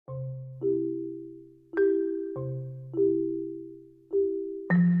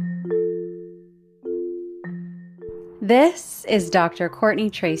This is Dr. Courtney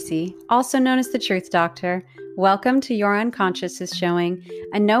Tracy, also known as the Truth Doctor. Welcome to Your Unconscious is Showing,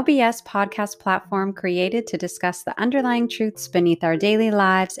 a no BS podcast platform created to discuss the underlying truths beneath our daily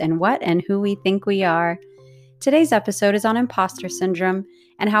lives and what and who we think we are. Today's episode is on imposter syndrome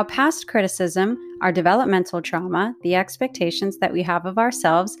and how past criticism, our developmental trauma, the expectations that we have of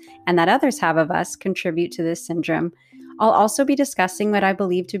ourselves and that others have of us contribute to this syndrome. I'll also be discussing what I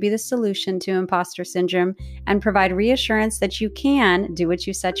believe to be the solution to imposter syndrome and provide reassurance that you can do what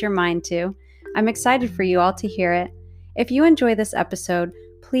you set your mind to. I'm excited for you all to hear it. If you enjoy this episode,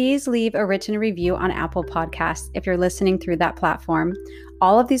 please leave a written review on Apple Podcasts if you're listening through that platform.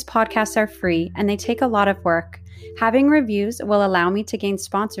 All of these podcasts are free and they take a lot of work. Having reviews will allow me to gain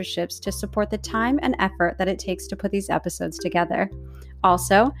sponsorships to support the time and effort that it takes to put these episodes together.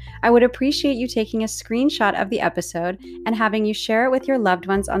 Also, I would appreciate you taking a screenshot of the episode and having you share it with your loved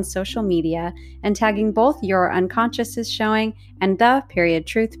ones on social media and tagging both Your Unconscious is Showing and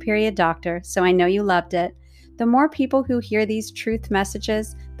the.truth.doctor so I know you loved it. The more people who hear these truth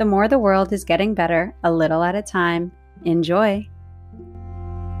messages, the more the world is getting better, a little at a time. Enjoy.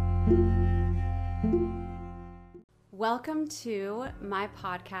 Welcome to my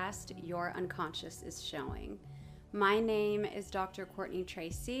podcast, Your Unconscious is Showing. My name is Dr. Courtney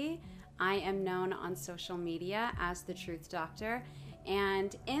Tracy. I am known on social media as the Truth Doctor.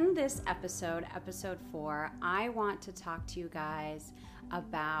 And in this episode 4, I want to talk to you guys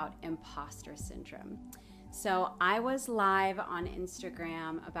about imposter syndrome. So I was live on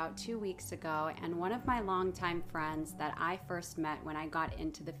Instagram about 2 weeks ago, and one of my longtime friends that I first met when I got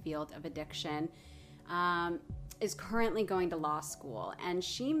into the field of addiction is currently going to law school. And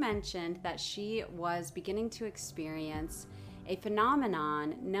she mentioned that she was beginning to experience a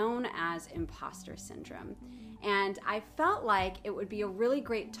phenomenon known as imposter syndrome. And I felt like it would be a really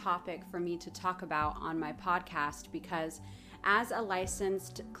great topic for me to talk about on my podcast because as a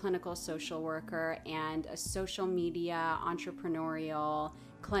licensed clinical social worker and a social media entrepreneurial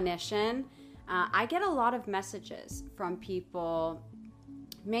clinician, I get a lot of messages from people,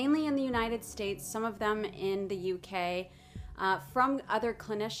 mainly in the United States, some of them in the UK, from other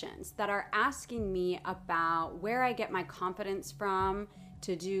clinicians that are asking me about where I get my confidence from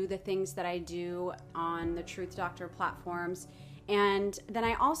to do the things that I do on the Truth Doctor platforms. And then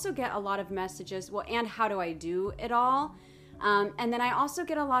I also get a lot of messages, and how do I do it all? And then I also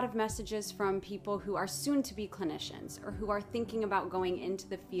get a lot of messages from people who are soon to be clinicians or who are thinking about going into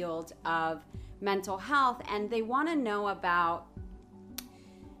the field of mental health, and they want to know about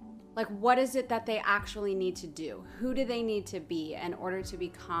what is it that they actually need to do? Who do they need to be in order to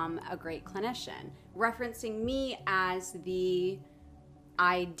become a great clinician? Referencing me as the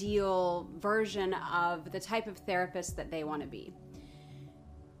ideal version of the type of therapist that they want to be.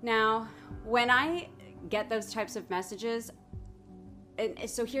 Now, when I get those types of messages,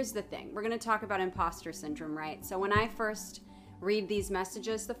 so here's the thing. We're going to talk about imposter syndrome, right? So when I first read these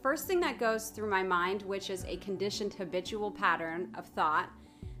messages, the first thing that goes through my mind, which is a conditioned habitual pattern of thought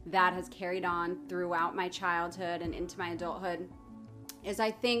that has carried on throughout my childhood and into my adulthood, is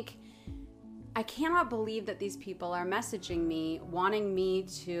I think, I cannot believe that these people are messaging me, wanting me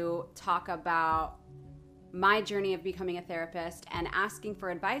to talk about my journey of becoming a therapist and asking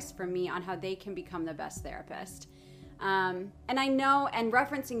for advice from me on how they can become the best therapist. And I know, and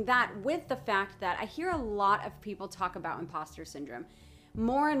referencing that with the fact that I hear a lot of people talk about imposter syndrome.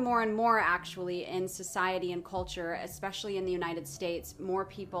 More and more and more, actually, in society and culture, especially in the United States, more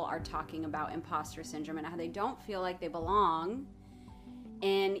people are talking about imposter syndrome and how they don't feel like they belong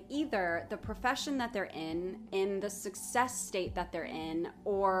in either the profession that they're in the success state that they're in,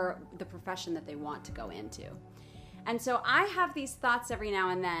 or the profession that they want to go into. And so I have these thoughts every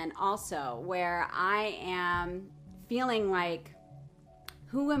now and then also where I am feeling like,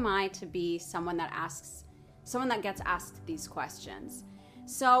 who am I to be someone that gets asked these questions?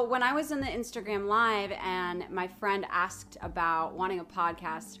 So when I was in the Instagram live and my friend asked about wanting a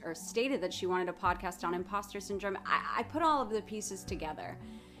podcast, or stated that she wanted a podcast on imposter syndrome, I put all of the pieces together.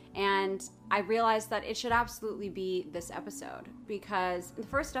 And I realized that it should absolutely be this episode, because in the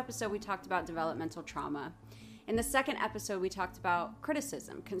first episode we talked about developmental trauma. In the second episode we talked about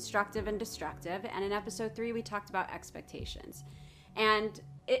criticism, constructive and destructive. And in episode 3 we talked about expectations. And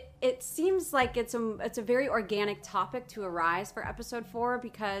it seems like it's a very organic topic to arise for episode 4,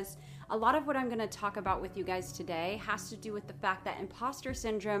 because a lot of what I'm going to talk about with you guys today has to do with the fact that imposter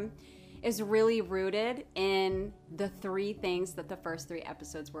syndrome is really rooted in the 3 things that the first 3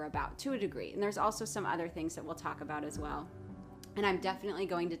 episodes were about, to a degree. And there's also some other things that we'll talk about as well. And I'm definitely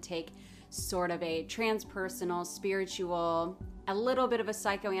going to take sort of a transpersonal, spiritual, a little bit of a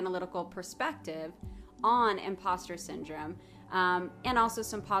psychoanalytical perspective on imposter syndrome, and also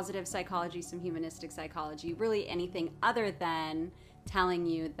some positive psychology, some humanistic psychology, really anything other than telling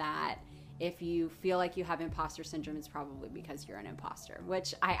you that if you feel like you have imposter syndrome, it's probably because you're an imposter,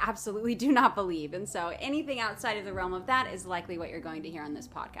 which I absolutely do not believe. And so anything outside of the realm of that is likely what you're going to hear on this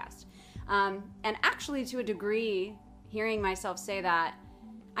podcast. And actually, to a degree, hearing myself say that,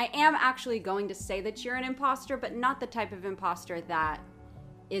 I am actually going to say that you're an imposter, but not the type of imposter that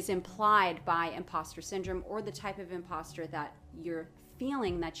is implied by imposter syndrome, or the type of imposter that you're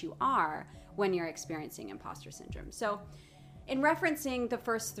feeling that you are when you're experiencing imposter syndrome. So in referencing the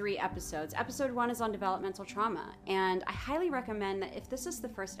first 3 episodes, episode 1 is on developmental trauma, and I highly recommend that if this is the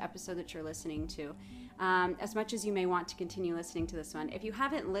first episode that you're listening to, as much as you may want to continue listening to this one, if you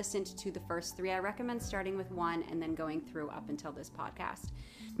haven't listened to the first 3, I recommend starting with 1 and then going through up until this podcast.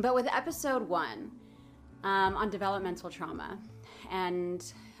 But with episode 1, on developmental trauma,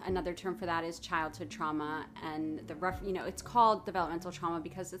 and another term for that is childhood trauma, and it's called developmental trauma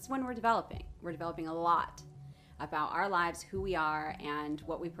because it's when we're developing. We're developing a lot about our lives, who we are, and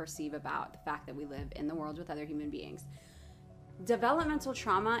what we perceive about the fact that we live in the world with other human beings. Developmental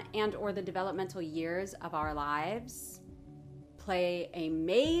trauma and or the developmental years of our lives play a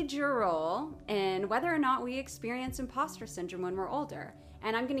major role in whether or not we experience imposter syndrome when we're older.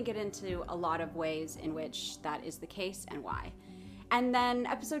 And I'm going to get into a lot of ways in which that is the case and why. And then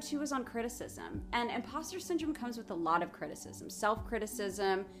episode 2 is on criticism. And imposter syndrome comes with a lot of criticism,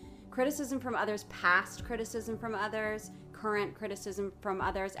 self-criticism, criticism from others, past criticism from others, current criticism from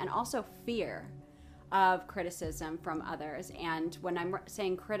others, and also fear of criticism from others. And when I'm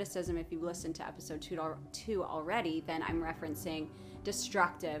saying criticism, if you listen to episode 2 already, then I'm referencing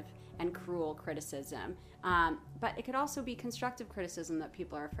destructive and cruel criticism. But it could also be constructive criticism that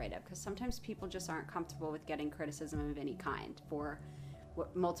people are afraid of, because sometimes people just aren't comfortable with getting criticism of any kind for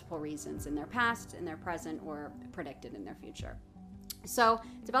multiple reasons in their past, in their present, or predicted in their future. So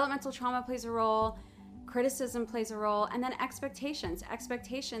developmental trauma plays a role, criticism plays a role, and then expectations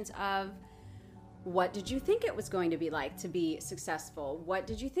of what did you think it was going to be like to be successful? What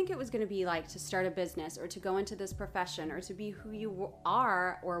did you think it was going to be like to start a business, or to go into this profession, or to be who you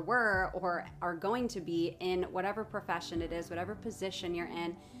are or were or are going to be in whatever profession it is, whatever position you're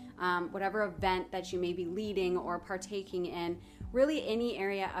in, whatever event that you may be leading or partaking in, really any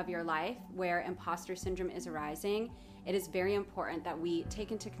area of your life where imposter syndrome is arising. It is very important that we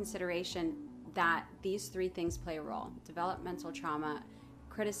take into consideration that these 3 things play a role: developmental trauma,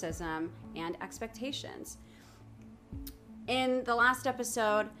 criticism, and expectations. In the last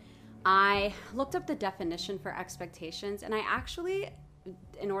episode, I looked up the definition for expectations, and I actually,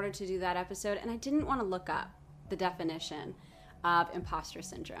 in order to do that episode, and I didn't want to look up the definition of imposter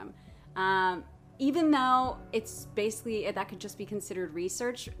syndrome. Even though it's basically, that could just be considered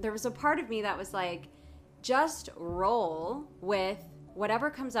research, there was a part of me that was like, just roll with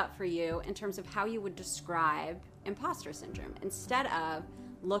whatever comes up for you in terms of how you would describe imposter syndrome, instead of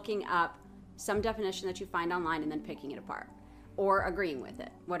looking up some definition that you find online and then picking it apart or agreeing with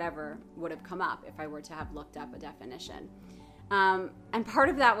it, whatever would have come up if I were to have looked up a definition. And part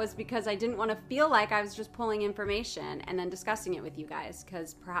of that was because I didn't want to feel like I was just pulling information and then discussing it with you guys,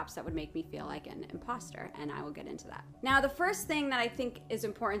 because perhaps that would make me feel like an imposter, and I will get into that. Now, the first thing that I think is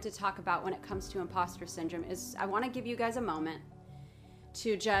important to talk about when it comes to imposter syndrome is I want to give you guys a moment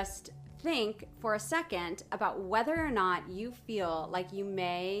to just think for a second about whether or not you feel like you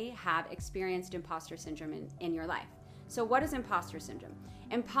may have experienced imposter syndrome in your life. So what is imposter syndrome?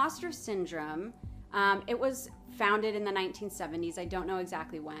 Imposter syndrome, it was founded in the 1970s, I don't know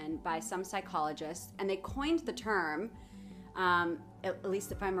exactly when, by some psychologists, and they coined the term, at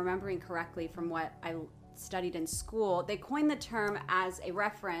least if I'm remembering correctly from what I studied in school, they coined the term as a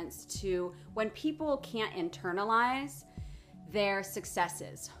reference to when people can't internalize their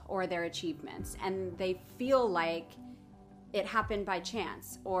successes or their achievements, and they feel like it happened by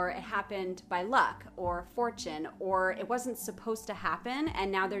chance, or it happened by luck or fortune, or it wasn't supposed to happen, and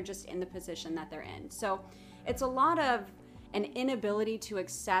now they're just in the position that they're in. So it's a lot of an inability to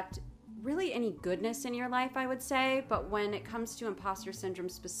accept really any goodness in your life, I would say. But when it comes to imposter syndrome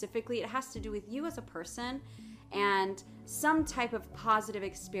specifically, it has to do with you as a person and some type of positive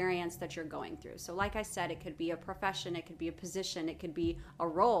experience that you're going through. So like I said, it could be a profession, it could be a position, it could be a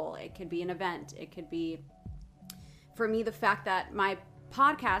role, it could be an event, it could be, for me, the fact that my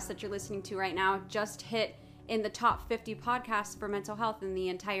podcast that you're listening to right now just hit in the top 50 podcasts for mental health in the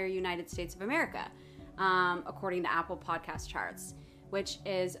entire United States of America, according to Apple Podcast charts, which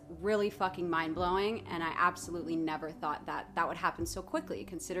is really fucking mind-blowing, and I absolutely never thought that that would happen so quickly,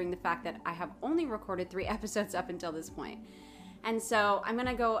 considering the fact that I have only recorded 3 episodes up until this point. And so I'm going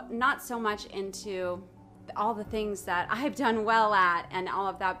to go not so much into all the things that I've done well at and all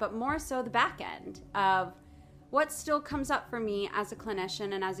of that, but more so the back end of what still comes up for me as a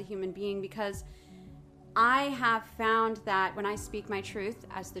clinician and as a human being, because I have found that when I speak my truth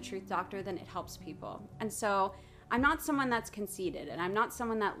as the truth doctor, then it helps people. And so I'm not someone that's conceited, and I'm not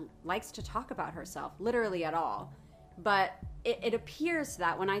someone that likes to talk about herself literally at all. But it appears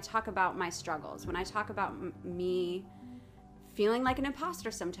that when I talk about my struggles, when I talk about me feeling like an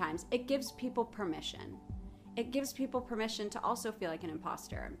imposter sometimes, it gives people permission. It gives people permission to also feel like an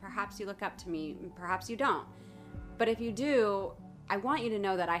imposter. And perhaps you look up to me, and perhaps you don't. But if you do, I want you to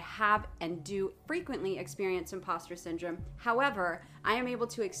know that I have and do frequently experience imposter syndrome. However, I am able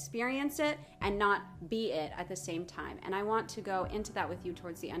to experience it and not be it at the same time. And I want to go into that with you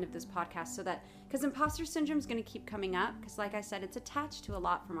towards the end of this podcast, so that, because imposter syndrome is going to keep coming up, because like I said, it's attached to a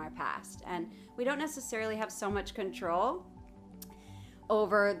lot from our past. And we don't necessarily have so much control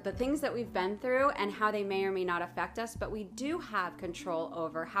over the things that we've been through and how they may or may not affect us, but we do have control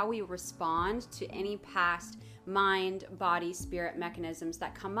over how we respond to any past mind, body, spirit mechanisms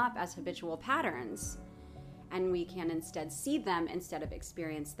that come up as habitual patterns. And we can instead see them instead of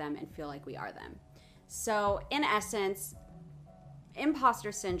experience them and feel like we are them. So in essence,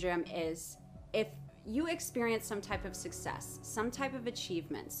 imposter syndrome is if you experience some type of success, some type of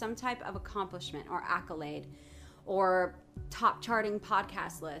achievement, some type of accomplishment or accolade, or top charting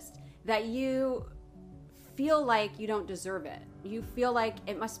podcast list, that you feel like you don't deserve it. You feel like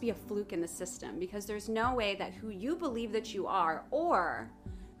it must be a fluke in the system, because there's no way that who you believe that you are, or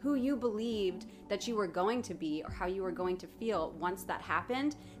who you believed that you were going to be, or how you were going to feel once that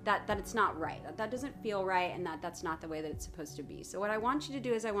happened, that it's not right, that doesn't feel right, and that's not the way that it's supposed to be. So what I want you to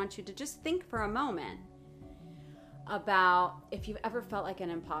do is I want you to just think for a moment about if you've ever felt like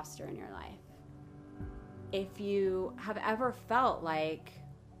an imposter in your life. If you have ever felt like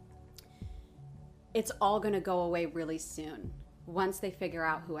it's all going to go away really soon once they figure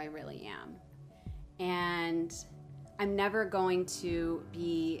out who I really am, and I'm never going to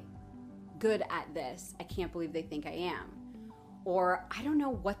be good at this, I can't believe they think I am, or I don't know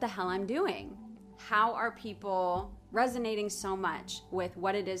what the hell I'm doing. How are people resonating so much with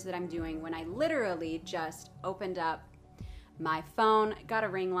what it is that I'm doing when I literally just opened up my phone, got a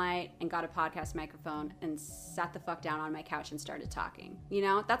ring light, and got a podcast microphone and sat the fuck down on my couch and started talking? You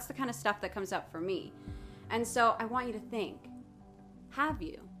know, that's the kind of stuff that comes up for me. And so I want you to think, have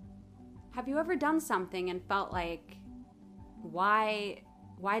you ever done something and felt like, why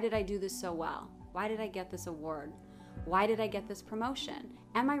did I do this so well? Why did I get this award? Why did I get this promotion?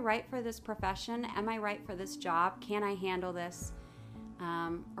 Am I right for this profession? Am I right for this job? Can I handle this?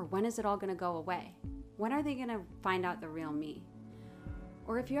 Or when is it all going to go away? When are they going to find out the real me?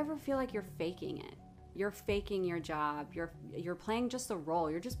 Or if you ever feel like you're faking it, you're faking your job, you're playing just a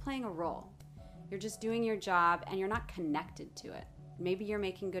role, you're just playing a role. You're just doing your job and you're not connected to it. Maybe you're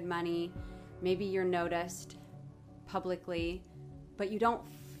making good money, maybe you're noticed publicly, but you don't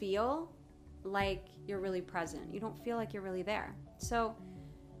feel like you're really present. You don't feel like you're really there. So,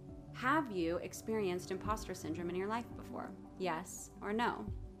 have you experienced imposter syndrome in your life before? Yes or no?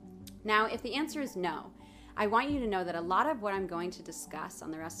 Now, if the answer is no, I want you to know that a lot of what I'm going to discuss on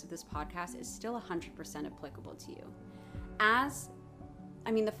the rest of this podcast is still 100% applicable to you.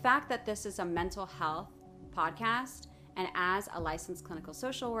 The fact that this is a mental health podcast, and as a licensed clinical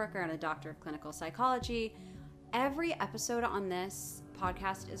social worker and a doctor of clinical psychology, every episode on this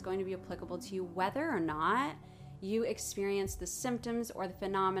podcast is going to be applicable to you whether or not you experience the symptoms or the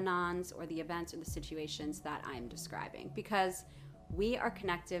phenomenons or the events or the situations that I'm describing, because we are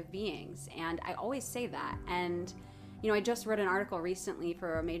connective beings, and I always say that. And I just read an article recently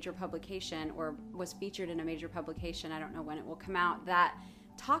for a major publication, or was featured in a major publication, I don't know when it will come out, that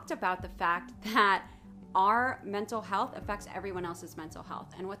talked about the fact that our mental health affects everyone else's mental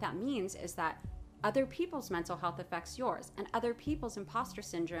health. And what that means is that other people's mental health affects yours, and other people's imposter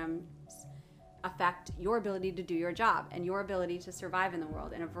syndromes affect your ability to do your job and your ability to survive in the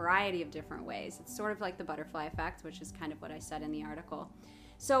world in a variety of different ways. It's sort of like the butterfly effect, which is kind of what I said in the article.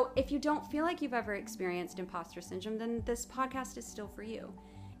 So if you don't feel like you've ever experienced imposter syndrome, then this podcast is still for you.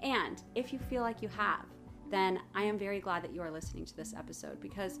 And if you feel like you have, then I am very glad that you are listening to this episode,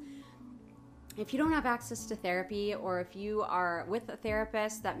 because if you don't have access to therapy, or if you are with a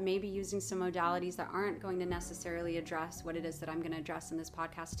therapist that may be using some modalities that aren't going to necessarily address what it is that I'm going to address in this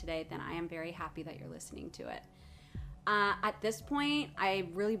podcast today, then I am very happy that you're listening to it. At this point, I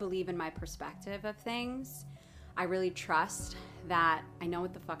really believe in my perspective of things. I really trust that I know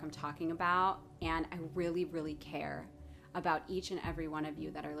what the fuck I'm talking about, and I really, really care about each and every one of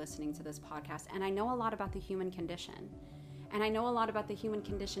you that are listening to this podcast. And I know a lot about the human condition. And I know a lot about the human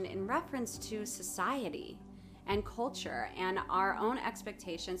condition in reference to society and culture and our own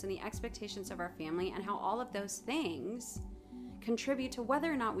expectations and the expectations of our family, and how all of those things contribute to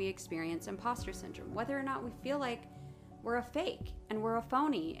whether or not we experience imposter syndrome, whether or not we feel like we're a fake and we're a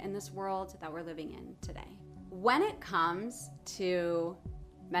phony in this world that we're living in today. When it comes to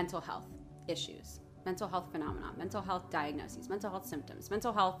mental health issues, mental health phenomena, mental health diagnoses, mental health symptoms,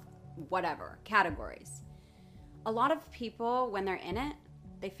 mental health whatever, categories, a lot of people, when they're in it,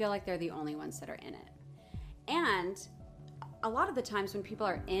 they feel like they're the only ones that are in it. And a lot of the times when people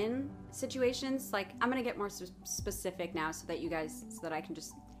are in situations, like, I'm going to get more specific now so that I can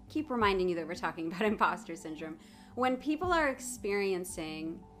just keep reminding you that we're talking about imposter syndrome. When people are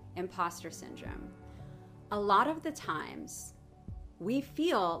experiencing imposter syndrome, a lot of the times we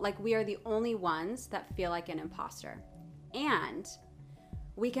feel like we are the only ones that feel like an imposter. And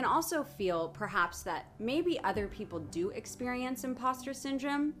we can also feel perhaps that maybe other people do experience imposter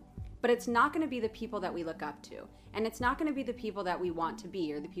syndrome, but it's not going to be the people that we look up to. And it's not going to be the people that we want to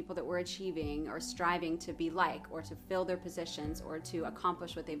be, or the people that we're achieving or striving to be like, or to fill their positions, or to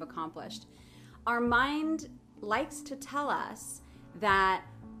accomplish what they've accomplished. Our mind likes to tell us that,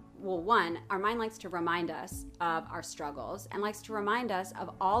 well, one, our mind likes to remind us of our struggles and likes to remind us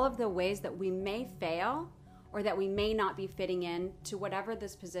of all of the ways that we may fail or that we may not be fitting in to whatever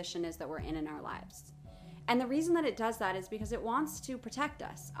this position is that we're in our lives. And the reason that it does that is because it wants to protect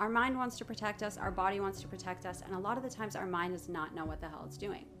us. Our mind wants to protect us, our body wants to protect us, and a lot of the times our mind does not know what the hell it's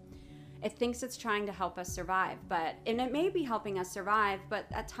doing. It thinks it's trying to help us survive, and it may be helping us survive, but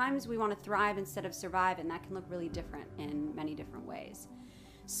at times we want to thrive instead of survive, and that can look really different in many different ways.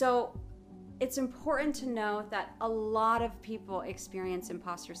 So it's important to know that a lot of people experience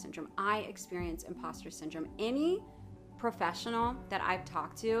imposter syndrome. I experience imposter syndrome. Any professional that I've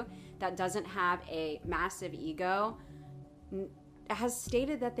talked to that doesn't have a massive ego has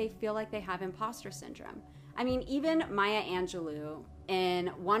stated that they feel like they have imposter syndrome. I mean, even Maya Angelou, in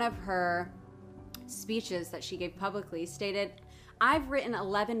one of her speeches that she gave publicly, stated, I've written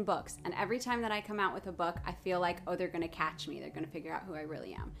 11 books, and every time that I come out with a book, I feel like, oh, they're going to catch me. They're going to figure out who I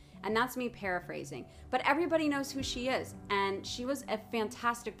really am. And that's me paraphrasing. But everybody knows who she is, and she was a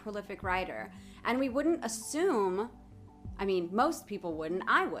fantastic, prolific writer. And we wouldn't assume, I mean, most people wouldn't,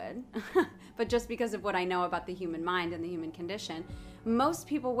 I would, but just because of what I know about the human mind and the human condition, most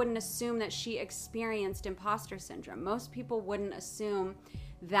people wouldn't assume that she experienced imposter syndrome. Most people wouldn't assume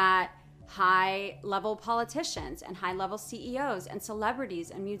that high-level politicians and high-level CEOs and celebrities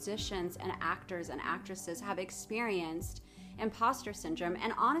and musicians and actors and actresses have experienced imposter syndrome.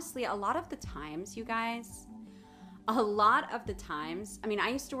 And honestly, a lot of the times, you guys, I mean, I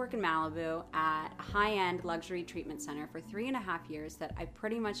used to work in Malibu at a high-end luxury treatment center for 3.5 years that I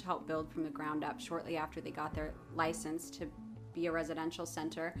pretty much helped build from the ground up shortly after they got their license to be a residential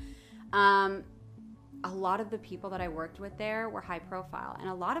center. A lot of the people that I worked with there were high profile, and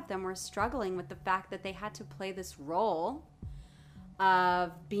a lot of them were struggling with the fact that they had to play this role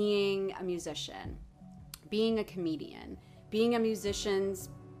of being a musician, being a comedian, being a musician's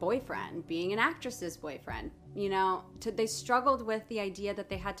boyfriend, being an actress's boyfriend. You know, they struggled with the idea that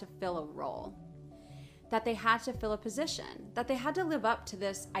they had to fill a role, that they had to fill a position, that they had to live up to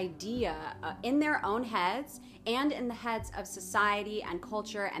this idea in their own heads and in the heads of society and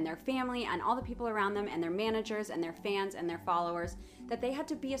culture and their family and all the people around them and their managers and their fans and their followers, that they had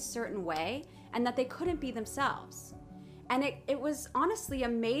to be a certain way and that they couldn't be themselves. And it was honestly a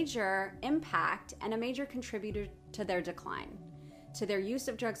major impact and a major contributor to their decline, to their use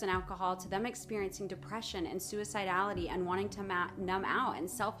of drugs and alcohol, to them experiencing depression and suicidality and wanting to numb out and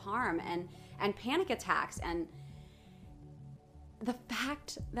self-harm and panic attacks. And the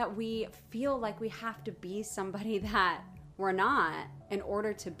fact that we feel like we have to be somebody that we're not in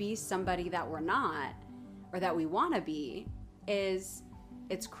order to be somebody that we're not or that we want to be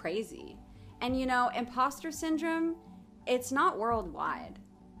it's crazy. And you know, imposter syndrome, it's not worldwide.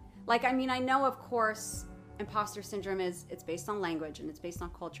 Like, I mean, I know, of course, imposter syndrome it's based on language and it's based on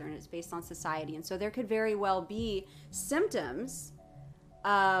culture and it's based on society. And so there could very well be symptoms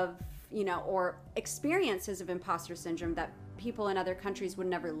of, you know, or experiences of imposter syndrome that people in other countries would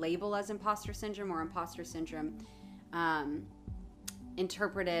never label as imposter syndrome, or imposter syndrome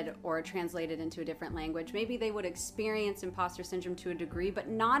interpreted or translated into a different language. Maybe they would experience imposter syndrome to a degree, but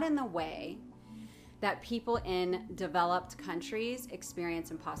not in the way that people in developed countries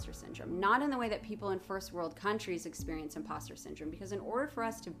experience imposter syndrome. Not in the way that people in first world countries experience imposter syndrome. Because in order for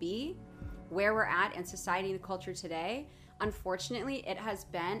us to be where we're at in society and culture today, unfortunately, it has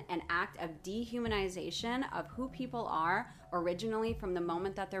been an act of dehumanization of who people are originally from the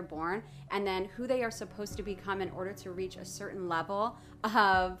moment that they're born, and then who they are supposed to become in order to reach a certain level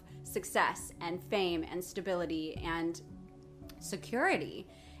of success and fame and stability and security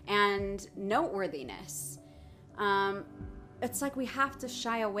and noteworthiness. It's like we have to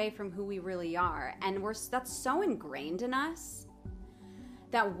shy away from who we really are, and that's so ingrained in us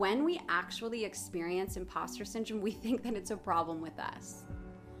that when we actually experience imposter syndrome, we think that it's a problem with us.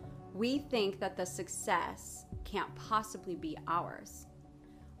 We think that the success can't possibly be ours.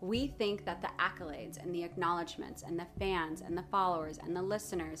 We think that the accolades and the acknowledgments and the fans and the followers and the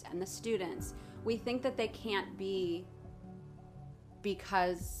listeners and the students, we think that they can't be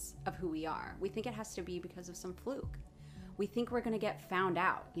because of who we are. We think it has to be because of some fluke. We think we're going to get found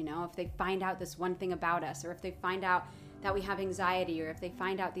out, if they find out this one thing about us, or if they find out that we have anxiety, or if they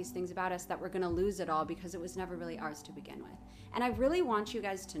find out these things about us, that we're going to lose it all because it was never really ours to begin with. And I really want you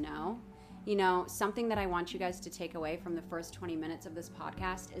guys to know, something that I want you guys to take away from the first 20 minutes of this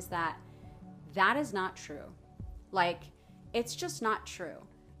podcast is that is not true. Like, it's just not true.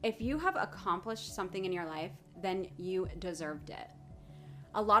 If you have accomplished something in your life, then you deserved it.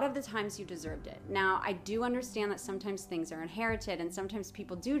 A lot of the times you deserved it. Now, I do understand that sometimes things are inherited and sometimes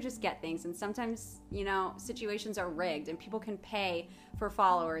people do just get things, and sometimes, situations are rigged and people can pay for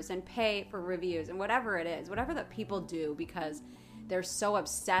followers and pay for reviews and whatever it is, whatever that people do because they're so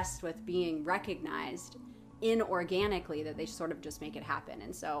obsessed with being recognized inorganically that they sort of just make it happen.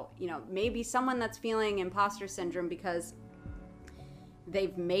 And so, maybe someone that's feeling imposter syndrome because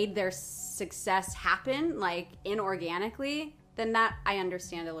they've made their success happen like inorganically, then that I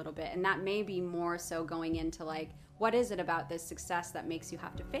understand a little bit. And that may be more so going into like, what is it about this success that makes you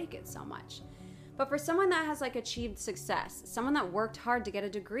have to fake it so much? But for someone that has like achieved success, someone that worked hard to get a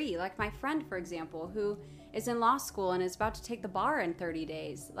degree, like my friend, for example, who is in law school and is about to take the bar in 30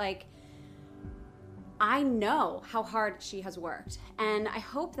 days, like, I know how hard she has worked. And I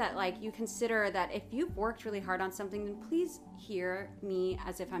hope that like you consider that if you've worked really hard on something, then please hear me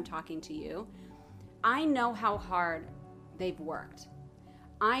as if I'm talking to you. I know how hard they've worked.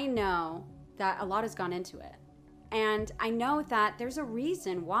 I know that a lot has gone into it. And I know that there's a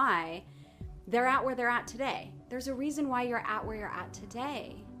reason why they're at where they're at today. There's a reason why you're at where you're at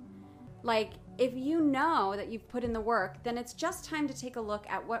today. Like, if you know that you've put in the work, then it's just time to take a look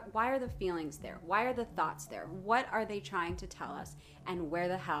at why are the feelings there? Why are the thoughts there? What are they trying to tell us? And where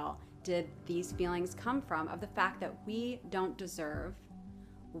the hell did these feelings come from of the fact that we don't deserve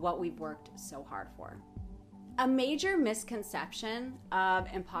what we've worked so hard for? A major misconception of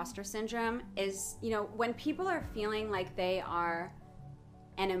imposter syndrome is, when people are feeling like they are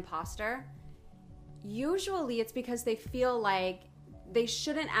an imposter, usually it's because they feel like they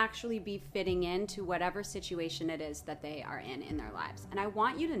shouldn't actually be fitting into whatever situation it is that they are in their lives. And I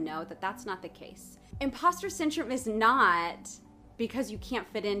want you to know that that's not the case. Imposter syndrome is not because you can't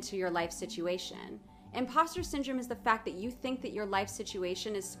fit into your life situation. Imposter syndrome is the fact that you think that your life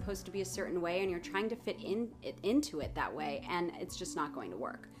situation is supposed to be a certain way and you're trying to fit into it that way, and it's just not going to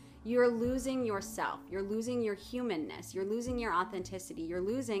work. You're losing yourself. You're losing your humanness. You're losing your authenticity. You're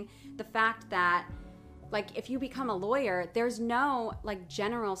losing the fact that, like, if you become a lawyer, there's no, like,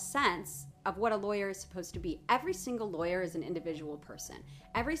 general sense of what a lawyer is supposed to be. Every single lawyer is an individual person.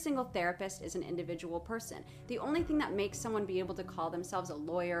 Every single therapist is an individual person. The only thing that makes someone be able to call themselves a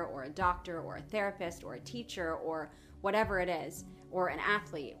lawyer or a doctor or a therapist or a teacher or whatever it is, or an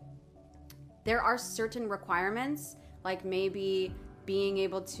athlete, there are certain requirements, like maybe being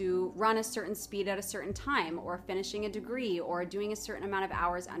able to run a certain speed at a certain time, or finishing a degree, or doing a certain amount of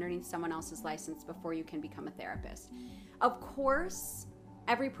hours underneath someone else's license before you can become a therapist. Of course,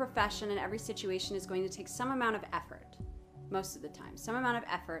 every profession and every situation is going to take some amount of effort, most of the time. Some amount of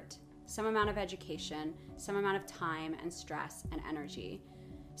effort, some amount of education, some amount of time and stress and energy.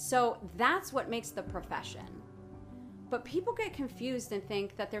 So that's what makes the profession. But people get confused and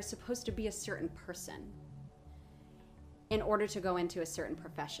think that they're supposed to be a certain person in order to go into a certain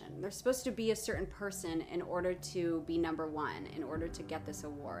profession. They're supposed to be a certain person in order to be number one, in order to get this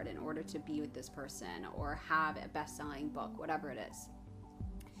award, in order to be with this person, or have a best-selling book, whatever it is.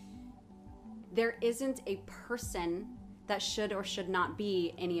 There isn't a person that should or should not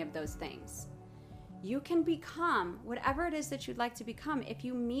be any of those things. You can become whatever it is that you'd like to become if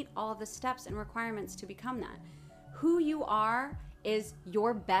you meet all of the steps and requirements to become that. Who you are is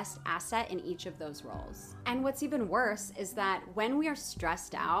your best asset in each of those roles. And what's even worse is that when we are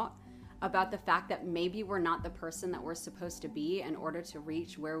stressed out about the fact that maybe we're not the person that we're supposed to be in order to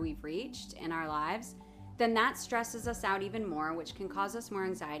reach where we've reached in our lives, then that stresses us out even more, which can cause us more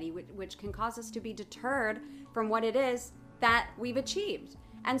anxiety, which can cause us to be deterred from what it is that we've achieved.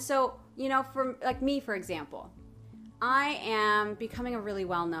 And so, for like me, for example, I am becoming a really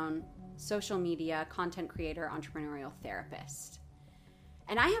well-known social media content creator, entrepreneurial therapist.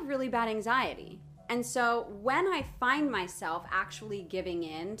 And I have really bad anxiety. And so when I find myself actually giving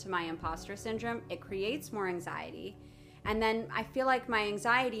in to my imposter syndrome, it creates more anxiety. And then I feel like my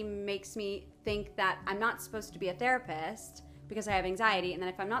anxiety makes me think that I'm not supposed to be a therapist because I have anxiety. And then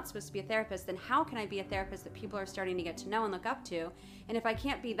if I'm not supposed to be a therapist, then how can I be a therapist that people are starting to get to know and look up to? And if I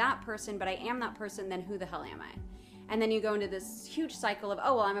can't be that person, but I am that person, then who the hell am I? And then you go into this huge cycle of,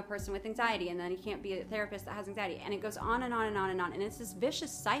 oh, well, I'm a person with anxiety, and then you can't be a therapist that has anxiety. And it goes on and on and on and on. And it's this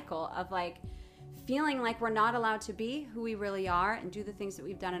vicious cycle of like feeling like we're not allowed to be who we really are and do the things that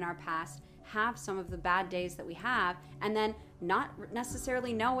we've done in our past, have some of the bad days that we have, and then not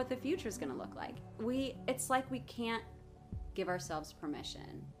necessarily know what the future is going to look like. It's like we can't give ourselves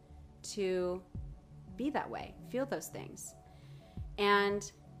permission to be that way, feel those things.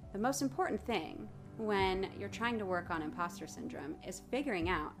 And the most important thing when you're trying to work on imposter syndrome is figuring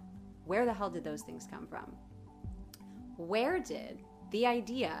out, where the hell did those things come from? Where did the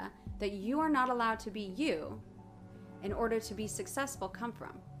idea that you are not allowed to be you in order to be successful come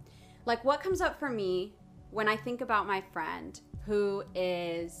from? Like, what comes up for me when I think about my friend who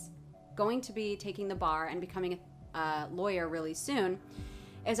is going to be taking the bar and becoming a lawyer really soon,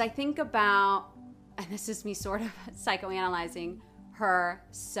 is I think about, and this is me sort of psychoanalyzing her,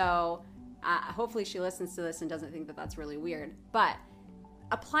 so hopefully she listens to this and doesn't think that that's really weird, but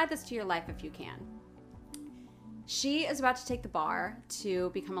apply this to your life if you can. She is about to take the bar to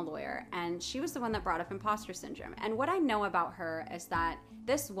become a lawyer, and she was the one that brought up imposter syndrome. And what I know about her is that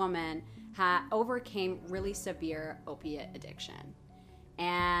this woman overcame really severe opiate addiction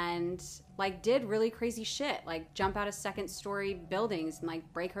and like did really crazy shit, like jump out of second-story buildings and like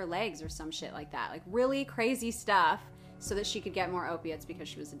break her legs or some shit like that, like really crazy stuff so that she could get more opiates because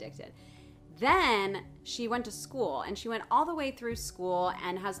she was addicted. Then she went to school, and she went all the way through school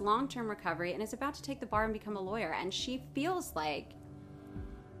and has long-term recovery and is about to take the bar and become a lawyer. And she feels like,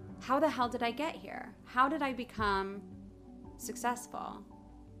 how the hell did I get here? How did I become successful?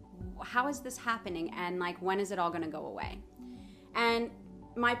 How is this happening? And like, when is it all going to go away? And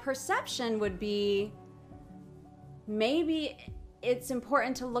my perception would be, maybe it's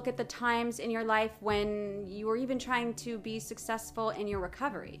important to look at the times in your life when you were even trying to be successful in your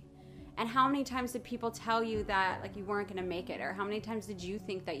recovery. And how many times did people tell you that like you weren't going to make it? Or how many times did you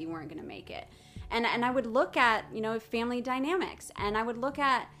think that you weren't going to make it? And I would look at, family dynamics, and I would look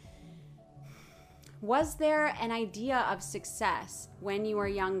at, was there an idea of success when you were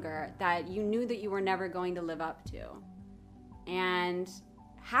younger that you knew that you were never going to live up to? And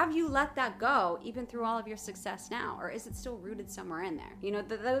have you let that go even through all of your success now? Or is it still rooted somewhere in there?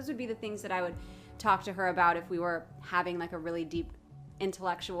 Those would be the things that I would talk to her about if we were having like a really deep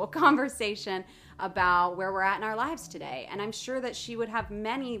intellectual conversation about where we're at in our lives today. And I'm sure that she would have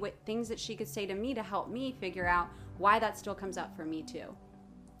many things that she could say to me to help me figure out why that still comes up for me too.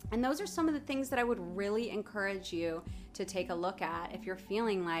 And those are some of the things that I would really encourage you to take a look at if you're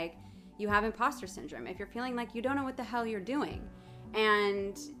feeling like you have imposter syndrome, if you're feeling like you don't know what the hell you're doing,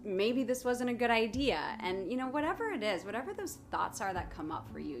 and maybe this wasn't a good idea. And whatever it is, whatever those thoughts are that come up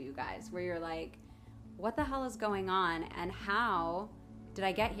for you, you guys, where you're like, what the hell is going on, and how did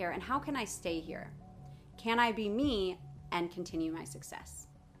I get here, and how can I stay here? Can I be me and continue my success?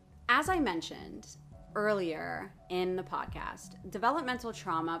 As I mentioned earlier in the podcast, developmental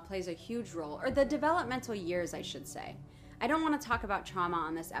trauma plays a huge role, or the developmental years, I should say. I don't want to talk about trauma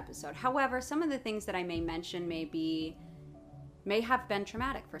on this episode. However, some of the things that I may mention may have been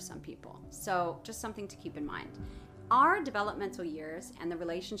traumatic for some people. So just something to keep in mind. Our developmental years and the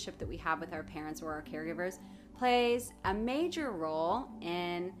relationship that we have with our parents or our caregivers plays a major role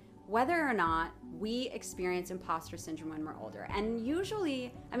in whether or not we experience imposter syndrome when we're older. And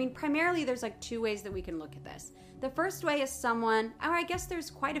usually, primarily there's like two ways that we can look at this. The first way is I guess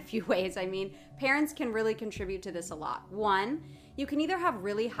there's quite a few ways. Parents can really contribute to this a lot. One, you can either have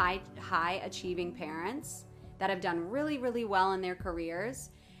really high achieving parents that have done really, really well in their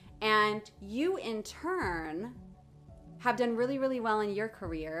careers, and you in turn have done really, really well in your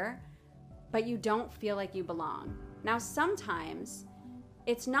career, but you don't feel like you belong. Now, sometimes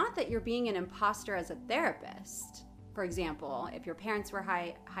it's not that you're being an imposter as a therapist. For example, if your parents were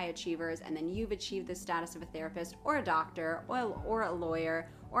high achievers and then you've achieved the status of a therapist or a doctor or a lawyer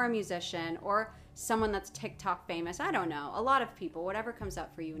or a musician or someone that's TikTok famous, I don't know, a lot of people, whatever comes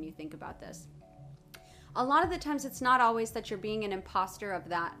up for you when you think about this. A lot of the times it's not always that you're being an imposter of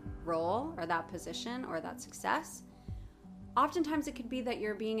that role or that position or that success. Oftentimes it could be that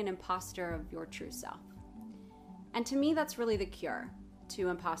you're being an imposter of your true self. And to me, that's really the cure to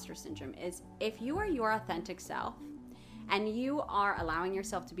imposter syndrome, is if you are your authentic self and you are allowing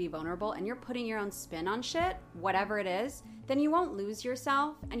yourself to be vulnerable and you're putting your own spin on shit, whatever it is, then you won't lose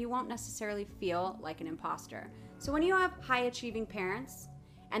yourself and you won't necessarily feel like an imposter. So when you have high achieving parents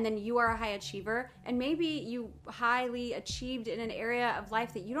and then you are a high achiever and maybe you highly achieved in an area of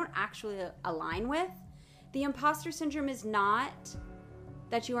life that you don't actually align with, the imposter syndrome is not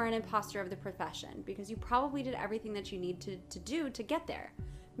that you are an imposter of the profession, because you probably did everything that you need to do to get there.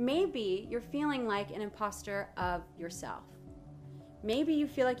 Maybe you're feeling like an imposter of yourself. Maybe you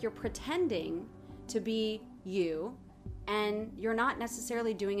feel like you're pretending to be you and you're not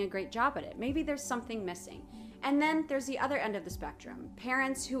necessarily doing a great job at it. Maybe there's something missing. And then there's the other end of the spectrum,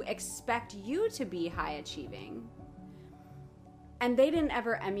 parents who expect you to be high achieving and they didn't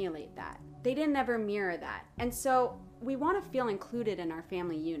ever emulate that. They didn't ever mirror that. And so we want to feel included in our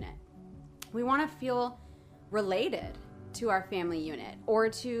family unit. We want to feel related to our family unit or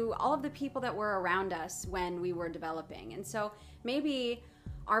to all of the people that were around us when we were developing. And so maybe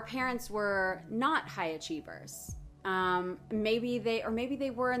our parents were not high achievers. Maybe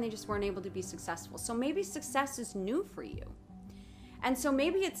they were and they just weren't able to be successful. So maybe success is new for you. And so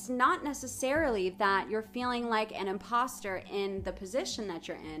maybe it's not necessarily that you're feeling like an imposter in the position that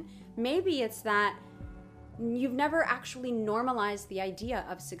you're in. Maybe it's that you've never actually normalized the idea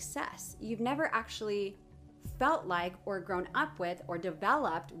of success. You've never actually felt like or grown up with or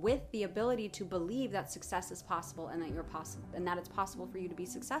developed with the ability to believe that success is possible and that you're possible and that it's possible for you to be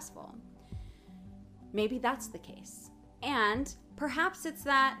successful. Maybe that's the case. And perhaps it's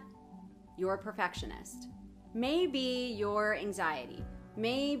that you're a perfectionist. Maybe your anxiety.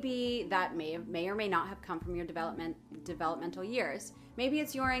 Maybe that may or may not have come from your developmental years. Maybe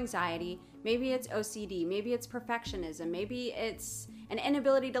it's your anxiety. Maybe it's OCD. Maybe it's perfectionism. Maybe it's an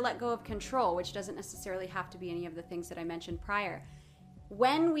inability to let go of control, which doesn't necessarily have to be any of the things that I mentioned prior.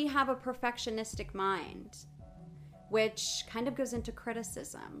 When we have a perfectionistic mind, which kind of goes into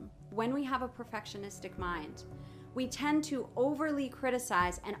criticism, when we have a perfectionistic mind, we tend to overly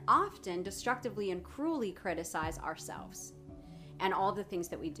criticize and often destructively and cruelly criticize ourselves and all the things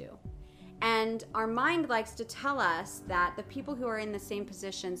that we do. And our mind likes to tell us that the people who are in the same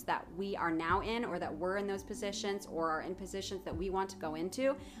positions that we are now in, or that we're in those positions, or are in positions that we want to go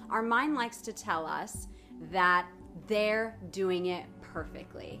into, our mind likes to tell us that they're doing it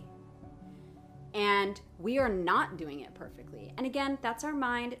perfectly. And we are not doing it perfectly. And again, that's our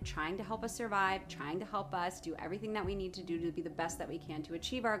mind trying to help us survive, trying to help us do everything that we need to do to be the best that we can, to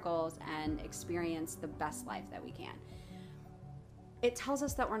achieve our goals and experience the best life that we can. It tells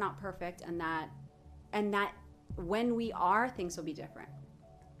us that we're not perfect and that when we are, things will be different.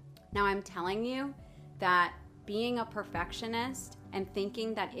 Now, I'm telling you that being a perfectionist and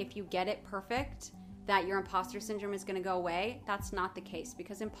thinking that if you get it perfect, that your imposter syndrome is going to go away, that's not the case,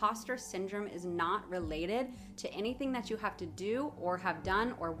 because imposter syndrome is not related to anything that you have to do or have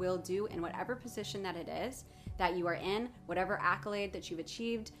done or will do in whatever position that it is that you are in, whatever accolade that you've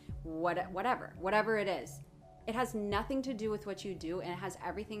achieved, whatever it is. It has nothing to do with what you do, and it has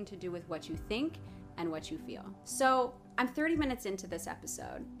everything to do with what you think and what you feel. So I'm 30 minutes into this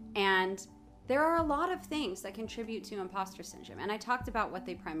episode, and there are a lot of things that contribute to imposter syndrome, and I talked about what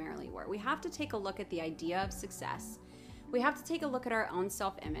they primarily were. We have to take a look at the idea of success. We have to take a look at our own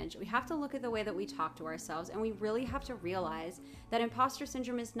self-image. We have to look at the way that we talk to ourselves, and we really have to realize that imposter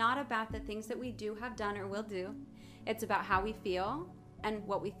syndrome is not about the things that we do, have done, or will do. It's about how we feel and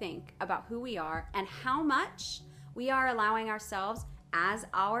what we think about who we are and how much we are allowing ourselves, as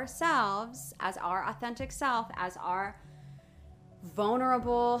our authentic self, as our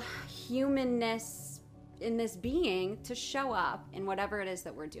vulnerable humanness in this being, to show up in whatever it is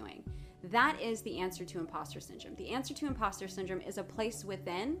that we're doing. That is the answer to imposter syndrome. The answer to imposter syndrome is a place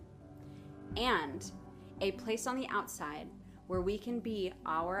within and a place on the outside where we can be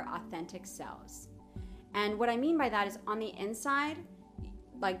our authentic selves. And what I mean by that is, on the inside,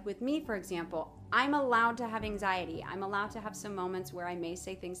 like with me, for example, I'm allowed to have anxiety. I'm allowed to have some moments where I may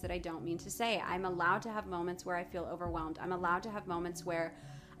say things that I don't mean to say. I'm allowed to have moments where I feel overwhelmed. I'm allowed to have moments where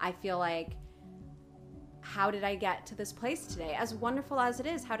I feel like, how did I get to this place today? As wonderful as it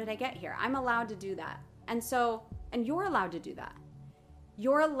is, how did I get here? I'm allowed to do that. And you're allowed to do that.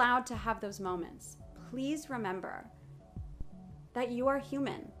 You're allowed to have those moments. Please remember that you are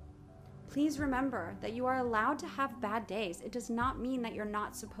human. Please remember that you are allowed to have bad days. It does not mean that you're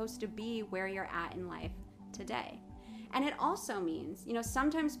not supposed to be where you're at in life today. And it also means,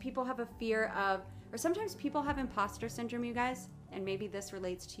 sometimes people have a fear of, or sometimes people have imposter syndrome, you guys, and maybe this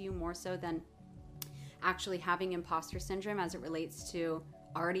relates to you more so than actually having imposter syndrome as it relates to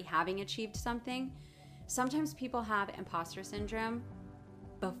already having achieved something. Sometimes people have imposter syndrome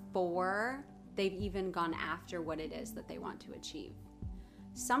before they've even gone after what it is that they want to achieve.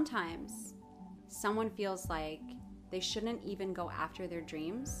 Sometimes someone feels like they shouldn't even go after their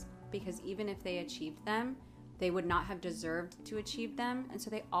dreams because even if they achieved them, they would not have deserved to achieve them. And so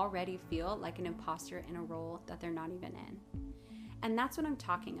they already feel like an imposter in a role that they're not even in. And that's what I'm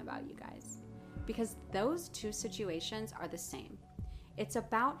talking about, you guys, because those two situations are the same. It's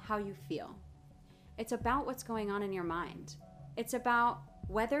about how you feel. It's about what's going on in your mind. It's about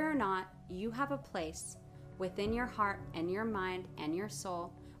whether or not you have a place within your heart and your mind and your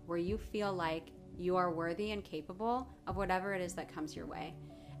soul where you feel like you are worthy and capable of whatever it is that comes your way.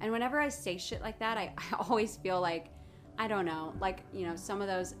 And whenever I say shit like that, I always feel like, I don't know, like, you know, some of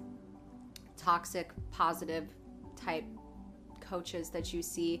those toxic, positive type coaches that you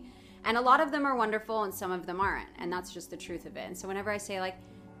see. And a lot of them are wonderful and some of them aren't. And that's just the truth of it. And so whenever I say like,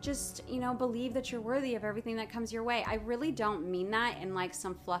 just, you know, believe that you're worthy of everything that comes your way, I really don't mean that in like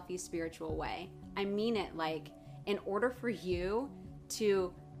some fluffy spiritual way. I mean it like, in order for you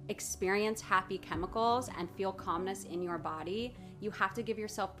to experience happy chemicals and feel calmness in your body, you have to give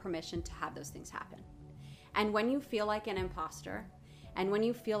yourself permission to have those things happen. And when you feel like an imposter, and when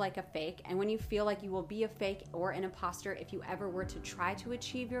you feel like a fake, and when you feel like you will be a fake or an imposter if you ever were to try to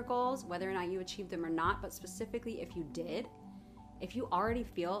achieve your goals, whether or not you achieve them or not, but specifically if you did, if you already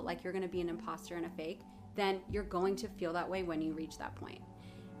feel like you're going to be an imposter and a fake, then you're going to feel that way when you reach that point.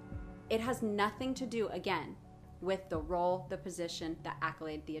 It has nothing to do, again, with the role, the position, the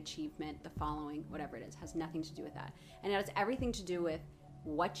accolade, the achievement, the following, whatever it is, has nothing to do with that. And it has everything to do with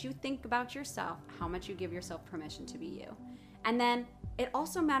what you think about yourself, how much you give yourself permission to be you. And then it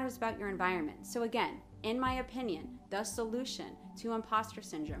also matters about your environment. So again, in my opinion, the solution to imposter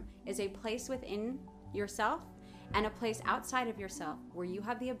syndrome is a place within yourself and a place outside of yourself where you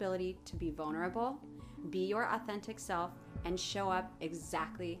have the ability to be vulnerable, be your authentic self, and show up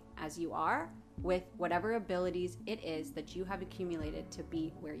exactly as you are with whatever abilities it is that you have accumulated to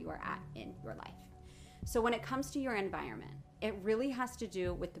be where you are at in your life. So when it comes to your environment, it really has to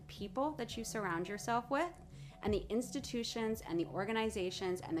do with the people that you surround yourself with and the institutions and the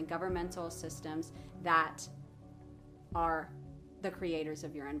organizations and the governmental systems that are the creators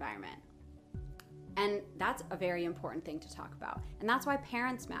of your environment. And that's a very important thing to talk about. And that's why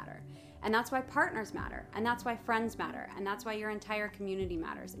parents matter. And that's why partners matter. And that's why friends matter. And that's why your entire community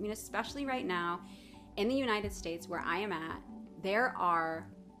matters. I mean, especially right now in the United States where I am at, there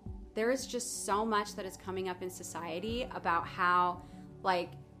is just so much that is coming up in society about how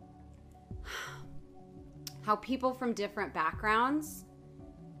people from different backgrounds,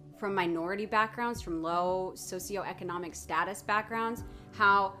 from minority backgrounds, from low socioeconomic status backgrounds,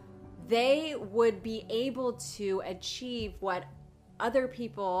 how they would be able to achieve what other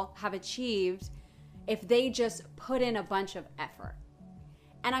people have achieved if they just put in a bunch of effort.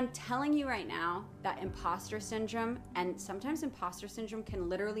 And I'm telling you right now that imposter syndrome, and sometimes imposter syndrome can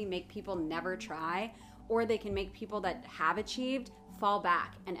literally make people never try, or they can make people that have achieved fall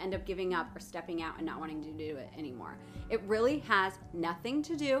back and end up giving up or stepping out and not wanting to do it anymore. It really has nothing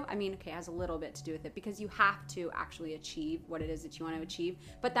to do, it has a little bit to do with it because you have to actually achieve what it is that you want to achieve.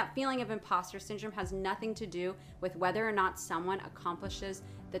 But that feeling of imposter syndrome has nothing to do with whether or not someone accomplishes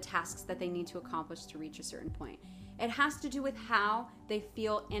the tasks that they need to accomplish to reach a certain point. It has to do with how they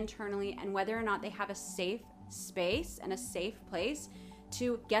feel internally and whether or not they have a safe space and a safe place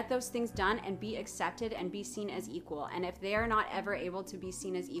to get those things done and be accepted and be seen as equal. And if they are not ever able to be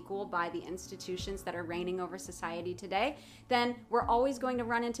seen as equal by the institutions that are reigning over society today, then we're always going to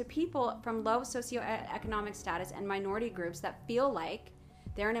run into people from low socioeconomic status and minority groups that feel like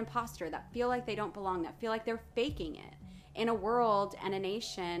they're an imposter, that feel like they don't belong, that feel like they're faking it in a world and a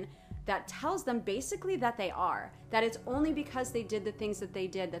nation that tells them basically that they are, that it's only because they did the things that they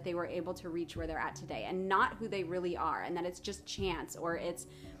did that they were able to reach where they're at today, and not who they really are, and that it's just chance or it's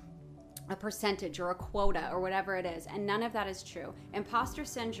a percentage or a quota or whatever it is. And none of that is true. Imposter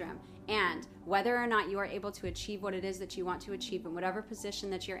syndrome and whether or not you are able to achieve what it is that you want to achieve in whatever position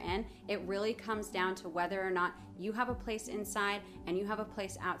that you're in, it really comes down to whether or not you have a place inside and you have a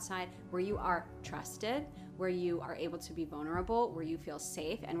place outside where you are trusted, where you are able to be vulnerable, where you feel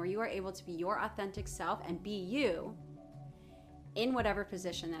safe, and where you are able to be your authentic self and be you in whatever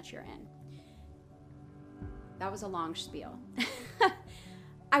position that you're in. That was a long spiel.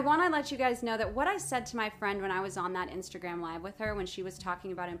 I want to let you guys know that what I said to my friend when I was on that Instagram live with her, when she was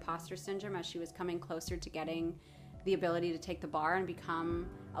talking about imposter syndrome as she was coming closer to getting the ability to take the bar and become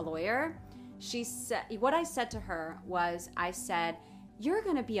a lawyer, she said, what I said to her was, I said, you're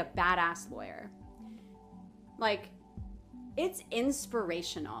going to be a badass lawyer. Like, it's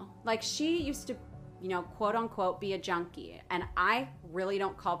inspirational. Like, she used to quote unquote, be a junkie. And I really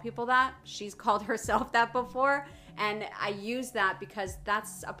don't call people that. She's called herself that before. And I use that because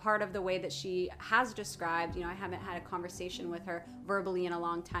that's a part of the way that she has described. I haven't had a conversation with her verbally in a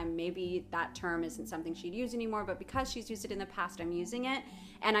long time. Maybe that term isn't something she'd use anymore, but because she's used it in the past, I'm using it.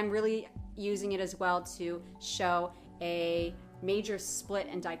 And I'm really using it as well to show a major split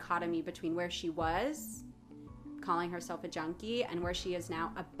and dichotomy between where she was, calling herself a junkie, and where she is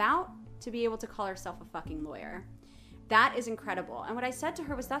now, about to be able to call herself a fucking lawyer. That is incredible. And what I said to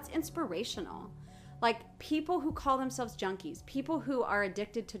her was, that's inspirational. Like, people who call themselves junkies, people who are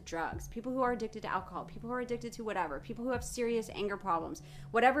addicted to drugs, people who are addicted to alcohol, people who are addicted to whatever, people who have serious anger problems,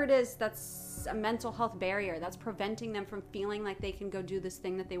 whatever it is that's a mental health barrier that's preventing them from feeling like they can go do this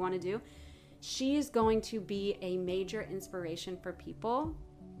thing that they want to do, she's going to be a major inspiration for people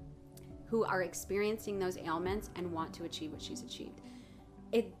who are experiencing those ailments and want to achieve what she's achieved.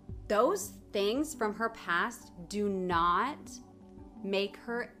 Those things from her past do not make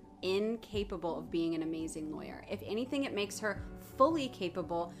her incapable of being an amazing lawyer. If anything, it makes her fully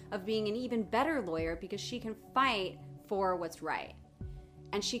capable of being an even better lawyer, because she can fight for what's right.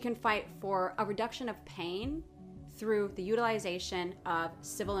 And she can fight for a reduction of pain through the utilization of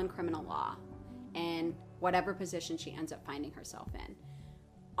civil and criminal law in whatever position she ends up finding herself in.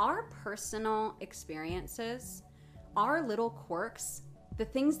 Our personal experiences, our little quirks, the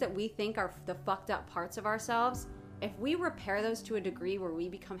things that we think are the fucked up parts of ourselves, if we repair those to a degree where we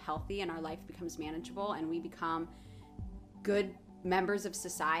become healthy and our life becomes manageable and we become good members of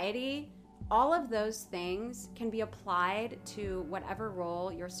society, all of those things can be applied to whatever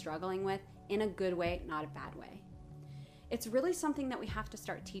role you're struggling with in a good way, not a bad way. It's really something that we have to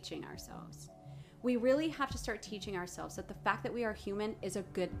start teaching ourselves. We really have to start teaching ourselves that the fact that we are human is a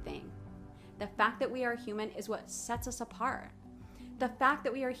good thing. The fact that we are human is what sets us apart. The fact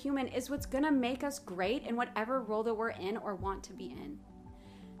that we are human is what's going to make us great in whatever role that we're in or want to be in.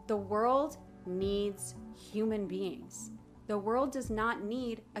 The world needs human beings. The world does not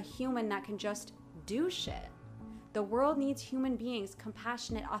need a human that can just do shit. The world needs human beings,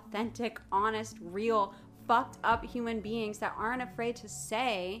 compassionate, authentic, honest, real, fucked up human beings that aren't afraid to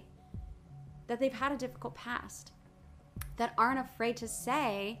say that they've had a difficult past, that aren't afraid to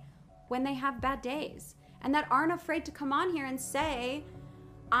say when they have bad days, and that aren't afraid to come on here and say,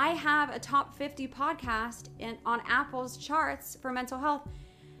 I have a top 50 podcast on Apple's charts for mental health,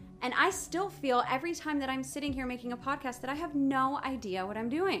 and I still feel every time that I'm sitting here making a podcast that I have no idea what I'm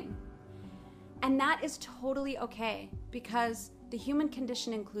doing. And that is totally okay, because the human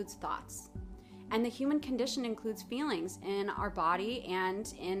condition includes thoughts. And the human condition includes feelings in our body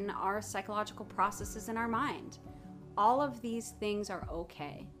and in our psychological processes in our mind. All of these things are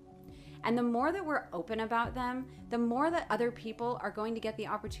okay. And the more that we're open about them, the more that other people are going to get the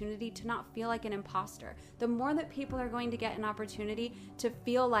opportunity to not feel like an imposter. The more that people are going to get an opportunity to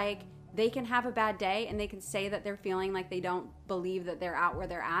feel like they can have a bad day and they can say that they're feeling like they don't believe that they're out where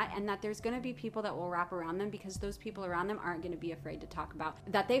they're at, and that there's going to be people that will wrap around them, because those people around them aren't going to be afraid to talk about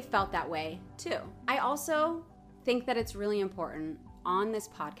that they've felt that way too. I also think that it's really important on this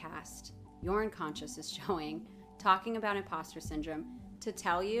podcast, Your Unconscious is Showing, talking about imposter syndrome, to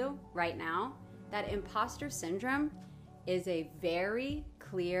tell you right now that imposter syndrome is a very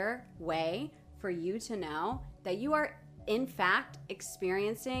clear way for you to know that you are in fact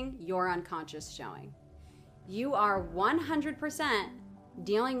experiencing your unconscious showing. You are 100%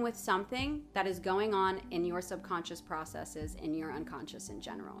 dealing with something that is going on in your subconscious processes, in your unconscious in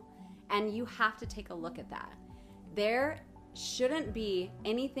general. And you have to take a look at that. There shouldn't be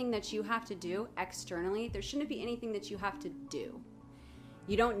anything that you have to do externally. There shouldn't be anything that you have to do.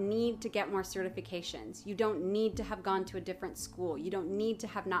 You don't need to get more certifications. You don't need to have gone to a different school. You don't need to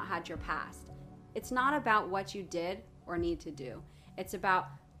have not had your past. It's not about what you did or need to do. It's about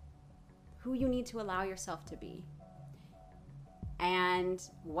who you need to allow yourself to be and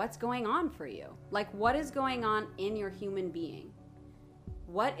what's going on for you. Like, what is going on in your human being?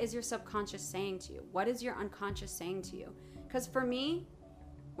 What is your subconscious saying to you? What is your unconscious saying to you? Because for me,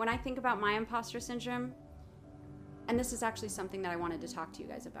 when I think about my imposter syndrome, and this is actually something that I wanted to talk to you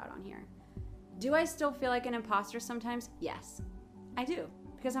guys about on here. Do I still feel like an imposter sometimes? Yes, I do,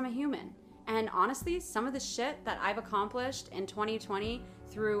 because I'm a human. And honestly, some of the shit that I've accomplished in 2020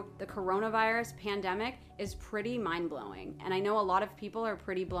 through the coronavirus pandemic is pretty mind-blowing. And I know a lot of people are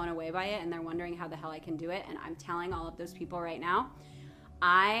pretty blown away by it, and they're wondering how the hell I can do it. And I'm telling all of those people right now,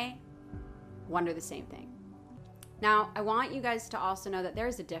 I wonder the same thing. Now, I want you guys to also know that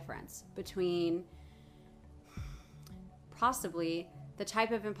there's a difference between possibly the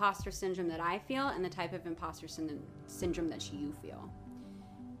type of imposter syndrome that I feel and the type of imposter syndrome that you feel.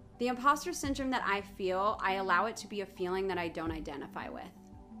 The imposter syndrome that I feel, I allow it to be a feeling that I don't identify with.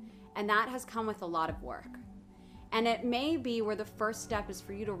 And that has come with a lot of work. And it may be where the first step is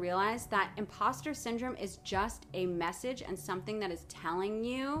for you to realize that imposter syndrome is just a message and something that is telling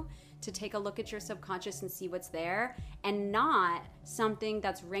you to take a look at your subconscious and see what's there, and not something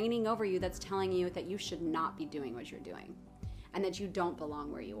that's reigning over you that's telling you that you should not be doing what you're doing and that you don't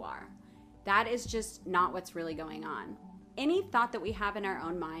belong where you are. That is just not what's really going on. Any thought that we have in our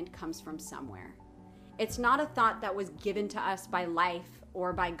own mind comes from somewhere. It's not a thought that was given to us by life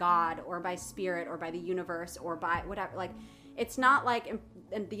or by God or by spirit or by the universe or by whatever. Like, it's not like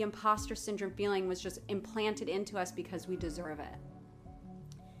the imposter syndrome feeling was just implanted into us because we deserve it.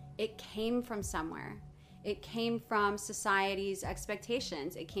 It came from somewhere. It came from society's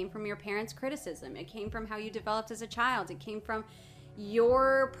expectations. It came from your parents' criticism. It came from how you developed as a child. It came from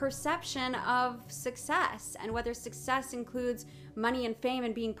your perception of success, and whether success includes money and fame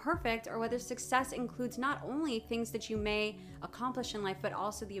and being perfect, or whether success includes not only things that you may accomplish in life, but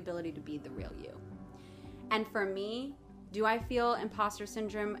also the ability to be the real you. And for me, do I feel imposter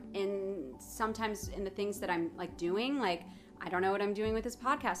syndrome sometimes in the things that I'm like doing? Like, I don't know what I'm doing with this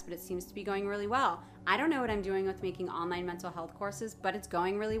podcast, but it seems to be going really well. I don't know what I'm doing with making online mental health courses, but it's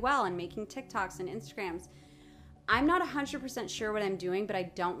going really well, and making TikToks and Instagrams. I'm not 100% sure what I'm doing, but I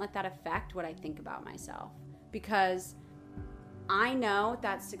don't let that affect what I think about myself, because I know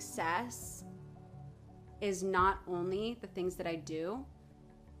that success is not only the things that I do,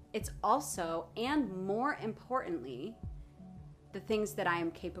 it's also, and more importantly, the things that I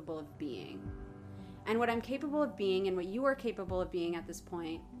am capable of being. And what I'm capable of being, and what you are capable of being at this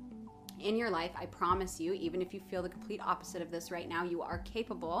point in your life, I promise you, even if you feel the complete opposite of this right now, you are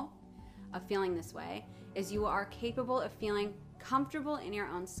capable of feeling this way, is you are capable of feeling comfortable in your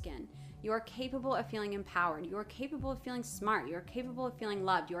own skin. You are capable of feeling empowered. You are capable of feeling smart. You are capable of feeling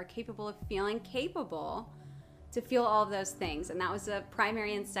loved. You are capable of feeling capable to feel all of those things. And that was a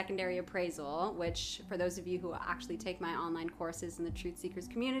primary and secondary appraisal, which for those of you who actually take my online courses in the Truth Seekers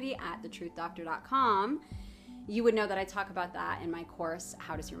community at thetruthDoctor.com, you would know that I talk about that in my course,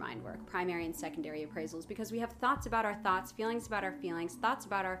 How Does Your Mind Work? Primary and secondary appraisals, because we have thoughts about our thoughts, feelings about our feelings, thoughts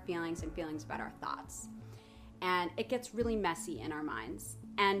about our feelings, and feelings about our thoughts. And it gets really messy in our minds.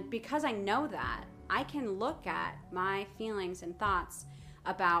 And because I know that, I can look at my feelings and thoughts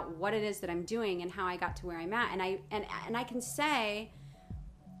about what it is that I'm doing and how I got to where I'm at. And I can say,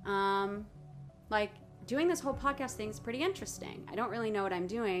 like, doing this whole podcast thing is pretty interesting. I don't really know what I'm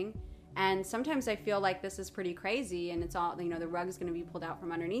doing. And sometimes I feel like this is pretty crazy and it's all, the rug is going to be pulled out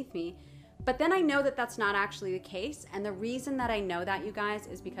from underneath me. But then I know that that's not actually the case. And the reason that I know that, you guys,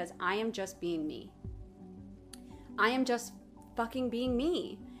 is because I am just being me. I am just fucking being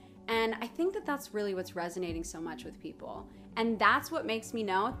me. And I think that that's really what's resonating so much with people. And that's what makes me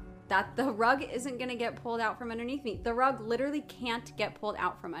know that the rug isn't going to get pulled out from underneath me. The rug literally can't get pulled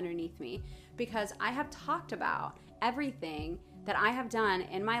out from underneath me, because I have talked about everything that I have done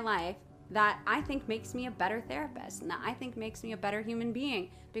in my life that I think makes me a better therapist and that I think makes me a better human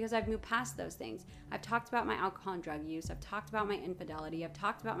being, because I've moved past those things. I've talked about my alcohol and drug use. I've talked about my infidelity. I've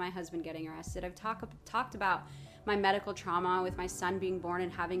talked about my husband getting arrested. I've talked about my medical trauma with my son being born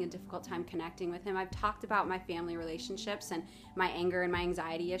and having a difficult time connecting with him. I've talked about my family relationships and my anger and my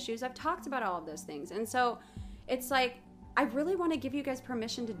anxiety issues. I've talked about all of those things. And so it's like, I really want to give you guys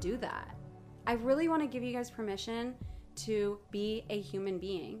permission to do that. I really want to give you guys permission to be a human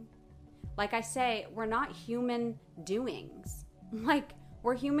being. Like I say, we're not human doings. Like,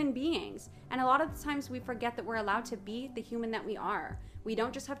 we're human beings. And a lot of the times we forget that we're allowed to be the human that we are. We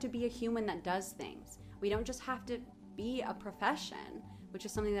don't just have to be a human that does things. We don't just have to be a profession, which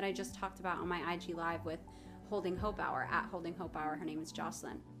is something that I just talked about on my IG Live with Holding Hope Hour, at Holding Hope Hour. Her name is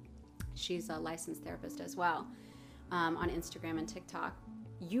Jocelyn. She's a licensed therapist as well, on Instagram and TikTok.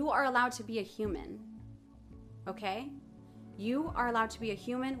 You are allowed to be a human, okay? You are allowed to be a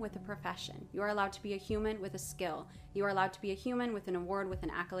human with a profession. You are allowed to be a human with a skill. You are allowed to be a human with an award, with an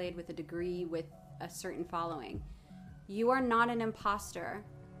accolade, with a degree, with a certain following. You are not an imposter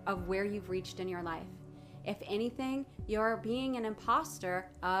of where you've reached in your life. If anything, you're being an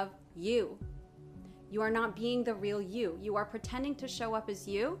imposter of you. You are not being the real you. You are pretending to show up as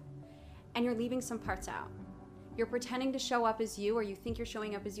you, and you're leaving some parts out. You're pretending to show up as you, or you think you're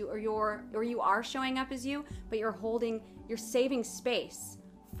showing up as you, or you are showing up as you, but you're saving space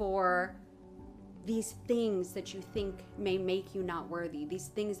for these things that you think may make you not worthy, these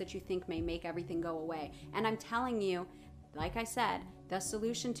things that you think may make everything go away. And I'm telling you, like I said, the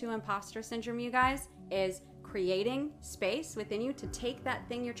solution to imposter syndrome, you guys, is creating space within you to take that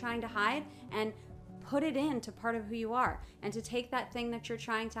thing you're trying to hide and put it into part of who you are, and to take that thing that you're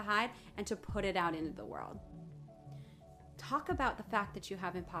trying to hide and to put it out into the world. Talk about the fact that you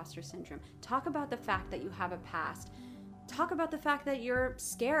have imposter syndrome. Talk about the fact that you have a past. Talk about the fact that you're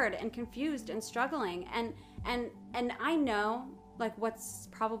scared and confused and struggling. And I know, like, what's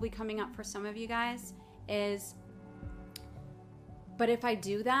probably coming up for some of you guys is, but if I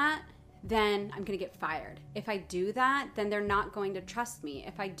do that, then I'm going to get fired. If I do that, then they're not going to trust me.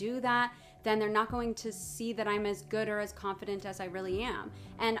 If I do that, then they're not going to see that I'm as good or as confident as I really am.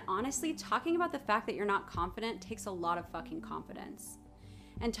 And honestly, talking about the fact that you're not confident takes a lot of fucking confidence.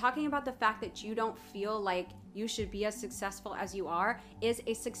 And talking about the fact that you don't feel like you should be as successful as you are is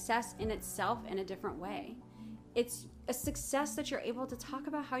a success in itself in a different way. It's a success that you're able to talk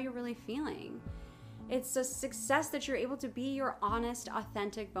about how you're really feeling. It's a success that you're able to be your honest,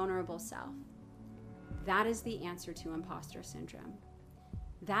 authentic, vulnerable self. That is the answer to imposter syndrome.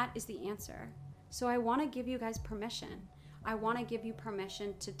 That is the answer. So I want to give you guys permission. I want to give you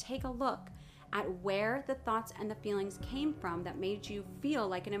permission to take a look at where the thoughts and the feelings came from that made you feel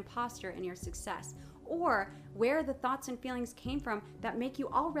like an imposter in your success, or where the thoughts and feelings came from that make you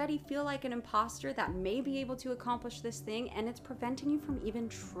already feel like an imposter that may be able to accomplish this thing, and it's preventing you from even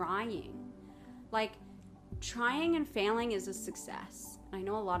trying. Like, trying and failing is a success. I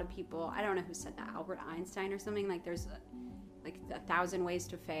know a lot of people, I don't know who said that, Albert Einstein or something, like there's like 1,000 ways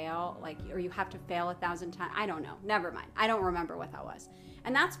to fail, like, or you have to fail 1,000 times. I don't know. Never mind. I don't remember what that was.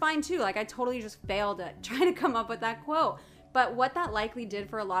 And that's fine too. Like, I totally just failed at trying to come up with that quote. But what that likely did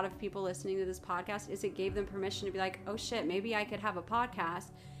for a lot of people listening to this podcast is it gave them permission to be like, oh shit, maybe I could have a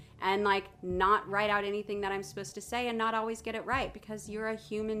podcast and like not write out anything that I'm supposed to say and not always get it right, because you're a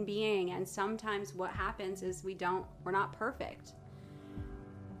human being. And sometimes what happens is we're not perfect.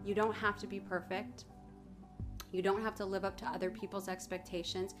 You don't have to be perfect. You don't have to live up to other people's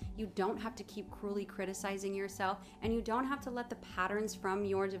expectations. You don't have to keep cruelly criticizing yourself. And you don't have to let the patterns from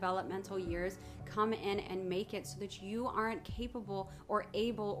your developmental years come in and make it so that you aren't capable or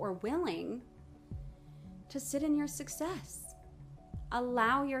able or willing to sit in your success.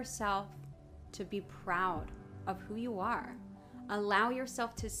 Allow yourself to be proud of who you are. Allow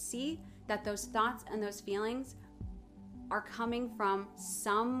yourself to see that those thoughts and those feelings are coming from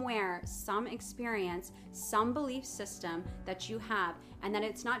somewhere, some experience, some belief system that you have, and that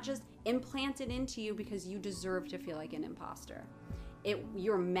it's not just implanted into you because you deserve to feel like an imposter.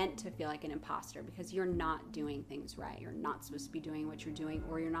 You're meant to feel like an imposter because you're not doing things right. You're not supposed to be doing what you're doing,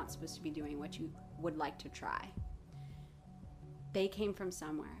 or you're not supposed to be doing what you would like to try. They came from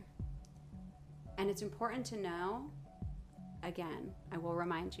somewhere. And it's important to know, again, I will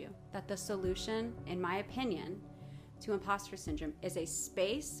remind you, that the solution, in my opinion, to imposter syndrome is a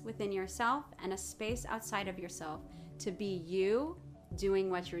space within yourself and a space outside of yourself to be you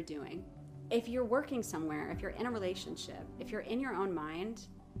doing what you're doing. If you're working somewhere, if you're in a relationship, if you're in your own mind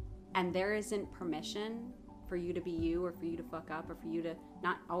and there isn't permission for you to be you, or for you to fuck up, or for you to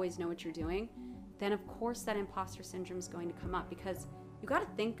not always know what you're doing, then of course that imposter syndrome is going to come up, because you got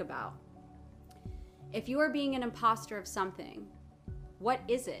to think about, if you are being an imposter of something, what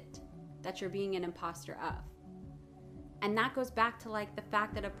is it that you're being an imposter of? And that goes back to like the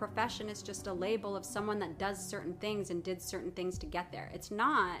fact that a profession is just a label of someone that does certain things and did certain things to get there. It's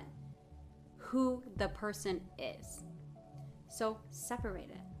not who the person is. So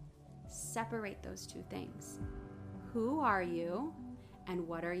separate it. Separate those two things. Who are you and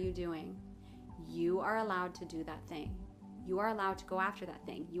what are you doing? You are allowed to do that thing. You are allowed to go after that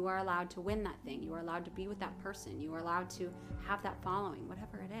thing. You are allowed to win that thing. You are allowed to be with that person. You are allowed to have that following,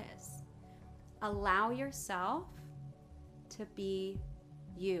 whatever it is. Allow yourself to be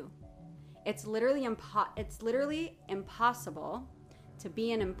you. It's literally impossible to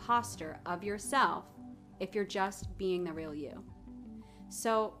be an imposter of yourself if you're just being the real you.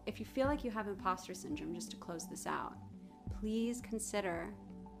 So if you feel like you have imposter syndrome, just to close this out, please consider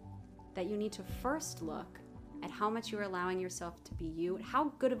that you need to first look at how much you're allowing yourself to be you.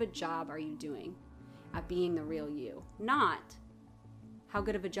 How good of a job are you doing at being the real you? Not how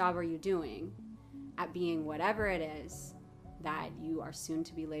good of a job are you doing at being whatever it is that you are soon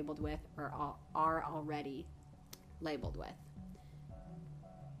to be labeled with, or are already labeled with.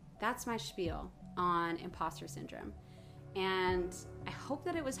 That's my spiel on imposter syndrome. And I hope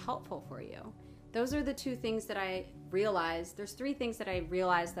that it was helpful for you. Those are the two things that I realized. There's three things that I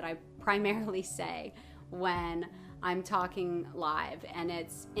realized that I primarily say when I'm talking live. And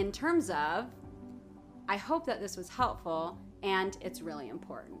it's in terms of, I hope that this was helpful, and it's really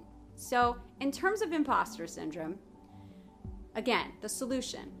important. So in terms of imposter syndrome, again, the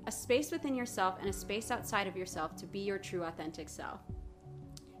solution, a space within yourself and a space outside of yourself to be your true authentic self.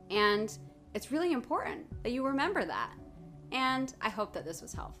 And It's really important that you remember that. And I hope that this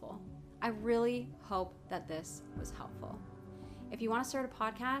was helpful. I really hope that this was helpful. If you want to start a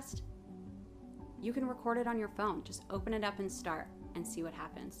podcast, you can record it on your phone. Just open it up and start and see what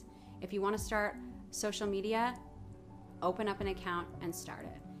happens. If you want to start social media, open up an account and start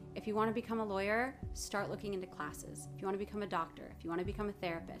it. If you want to become a lawyer, start looking into classes. If you want to become a doctor, if you want to become a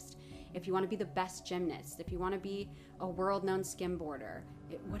therapist, if you want to be the best gymnast, if you want to be a world-known skimboarder,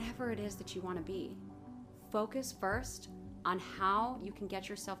 whatever it is that you want to be, focus first on how you can get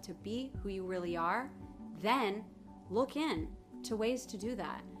yourself to be who you really are. Then look into ways to do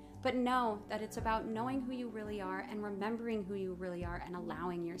that. But know that it's about knowing who you really are and remembering who you really are and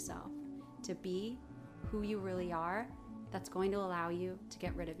allowing yourself to be who you really are. That's going to allow you to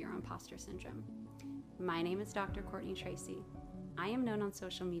get rid of your imposter syndrome. My name is Dr. Courtney Tracy. I am known on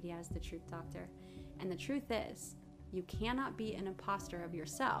social media as the Truth Doctor. And the truth is, you cannot be an imposter of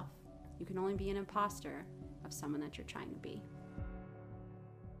yourself. You can only be an imposter of someone that you're trying to be.